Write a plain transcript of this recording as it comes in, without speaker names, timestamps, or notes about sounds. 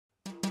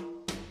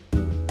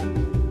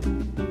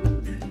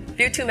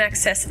VO2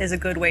 Max test is a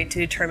good way to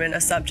determine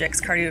a subject's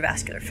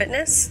cardiovascular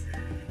fitness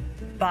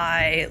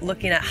by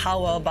looking at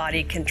how well a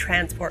body can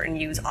transport and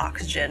use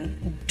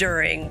oxygen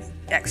during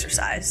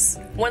exercise.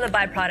 One of the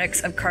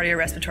byproducts of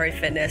cardiorespiratory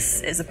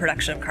fitness is the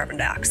production of carbon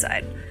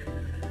dioxide.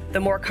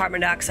 The more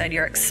carbon dioxide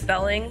you're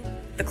expelling,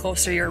 the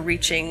closer you're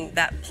reaching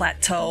that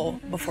plateau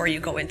before you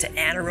go into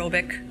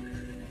anaerobic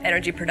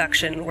energy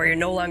production, where you're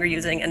no longer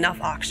using enough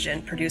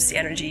oxygen to produce the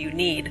energy you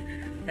need,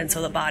 and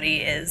so the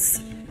body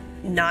is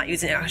not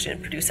using oxygen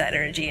to produce that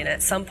energy, and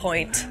at some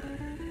point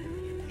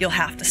you'll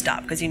have to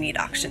stop because you need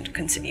oxygen to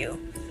continue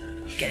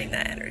getting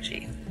that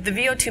energy. The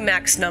VO2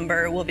 max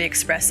number will be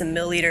expressed in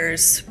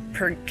milliliters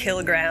per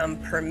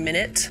kilogram per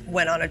minute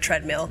when on a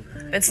treadmill.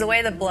 It's the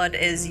way the blood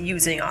is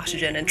using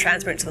oxygen and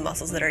transferring it to the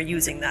muscles that are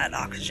using that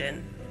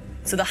oxygen.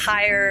 So the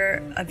higher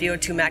a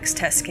VO2 max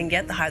test can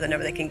get, the higher the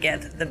number they can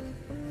get, the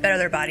better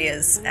their body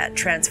is at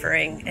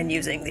transferring and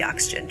using the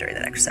oxygen during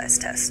that exercise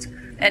test.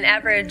 An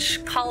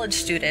average college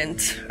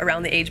student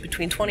around the age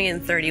between 20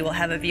 and 30 will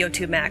have a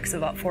VO2 max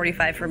of about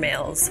 45 for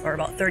males or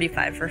about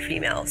 35 for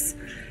females.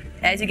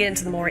 As you get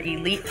into the more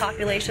elite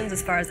populations,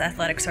 as far as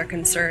athletics are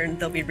concerned,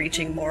 they'll be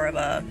reaching more of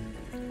a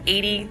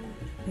 80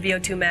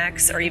 VO2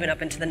 max or even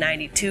up into the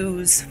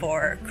 92s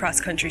for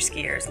cross-country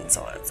skiers and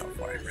so on and so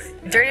forth.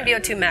 During a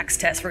VO2 max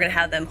test, we're going to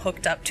have them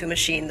hooked up to a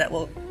machine that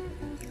will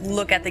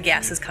look at the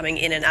gases coming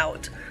in and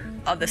out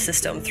of the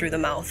system through the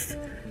mouth.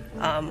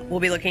 We'll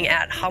be looking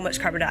at how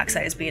much carbon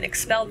dioxide is being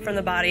expelled from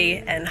the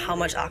body and how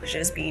much oxygen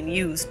is being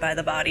used by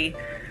the body.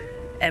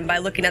 And by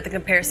looking at the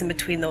comparison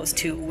between those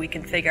two, we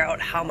can figure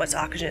out how much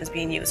oxygen is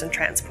being used and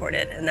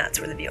transported, and that's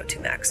where the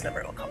VO2 max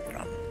number will come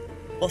from.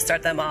 We'll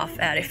start them off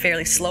at a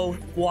fairly slow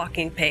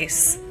walking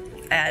pace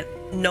at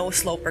no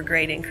slope or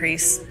grade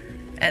increase,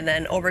 and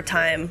then over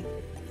time,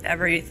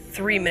 every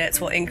 3 minutes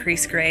we'll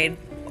increase grade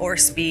or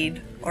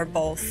speed or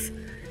both,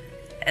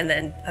 and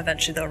then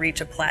eventually they'll reach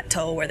a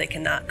plateau where they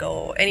cannot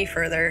go any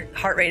further.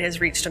 Heart rate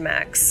has reached a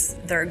max,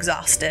 they're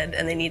exhausted,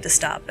 and they need to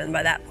stop, and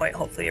by that point,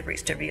 hopefully they've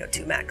reached their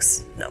VO2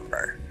 max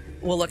number.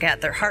 We'll look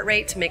at their heart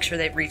rate to make sure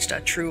they've reached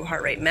a true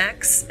heart rate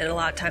max, and a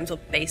lot of times we'll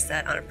base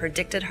that on a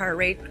predicted heart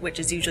rate, which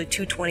is usually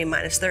 220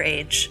 minus their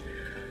age.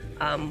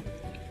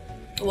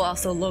 We'll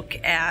also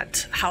look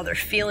at how they're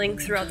feeling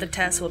throughout the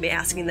test. We'll be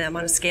asking them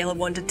on a scale of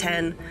 1 to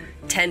 10,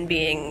 10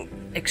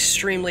 being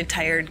extremely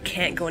tired,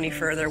 can't go any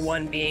further,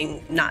 1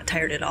 being not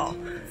tired at all.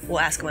 We'll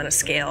ask them on a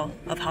scale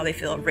of how they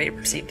feel rate of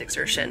perceived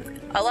exertion.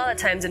 A lot of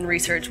times in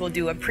research, we'll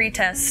do a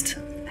pre-test,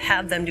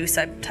 have them do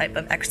some type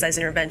of exercise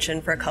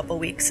intervention for a couple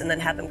weeks, and then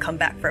have them come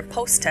back for a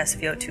post-test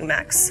VO2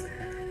 max,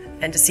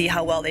 and to see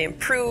how well they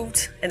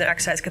improved in their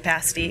exercise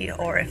capacity,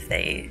 or if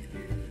they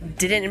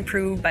didn't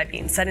improve by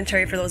being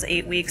sedentary for those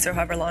 8 weeks or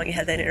however long you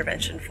had that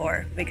intervention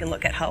for. We can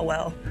look at how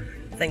well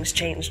things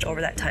changed over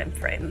that time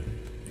frame.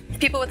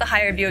 People with a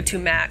higher VO2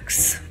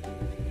 max,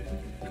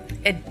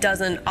 it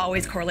doesn't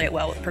always correlate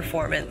well with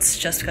performance,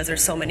 just because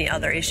there's so many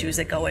other issues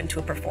that go into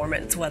a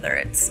performance, whether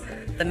it's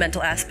the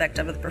mental aspect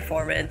of the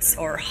performance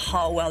or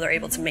how well they're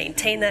able to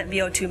maintain that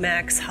VO2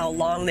 max, how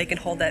long they can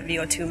hold that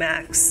VO2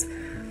 max,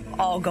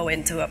 all go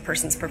into a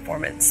person's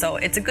performance. So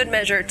it's a good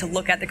measure to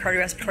look at the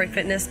cardiorespiratory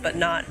fitness, but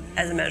not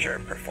as a measure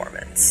of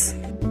performance.